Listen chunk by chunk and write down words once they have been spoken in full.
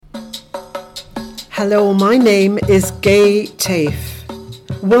Hello, my name is Gay Tafe.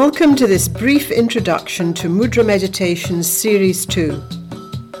 Welcome to this brief introduction to Mudra Meditations Series 2.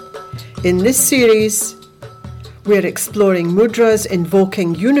 In this series, we're exploring mudras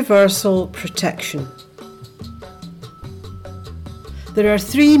invoking universal protection. There are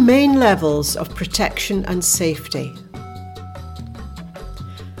three main levels of protection and safety.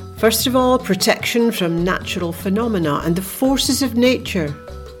 First of all, protection from natural phenomena and the forces of nature,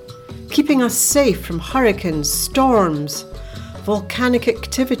 keeping us safe from hurricanes, storms, volcanic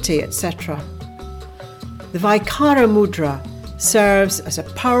activity, etc. The Vaikara Mudra serves as a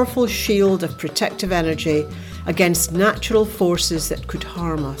powerful shield of protective energy against natural forces that could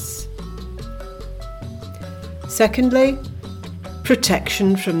harm us. Secondly,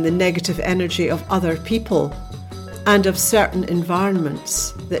 protection from the negative energy of other people and of certain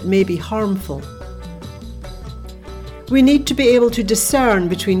environments that may be harmful. We need to be able to discern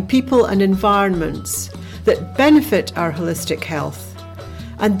between people and environments that benefit our holistic health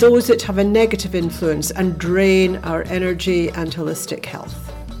and those that have a negative influence and drain our energy and holistic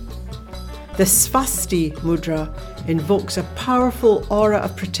health. The Svasti Mudra invokes a powerful aura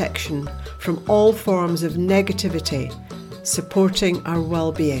of protection from all forms of negativity, supporting our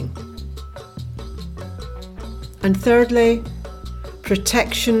well-being. And thirdly,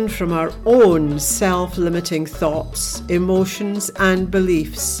 protection from our own self-limiting thoughts, emotions, and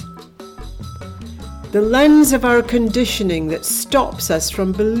beliefs. The lens of our conditioning that stops us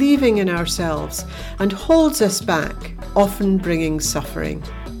from believing in ourselves and holds us back, often bringing suffering.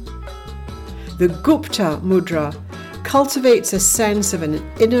 The Gupta Mudra cultivates a sense of an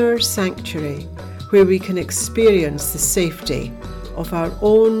inner sanctuary where we can experience the safety of our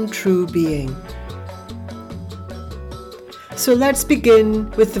own true being. So let's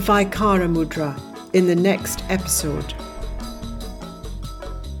begin with the Vaikara Mudra in the next episode.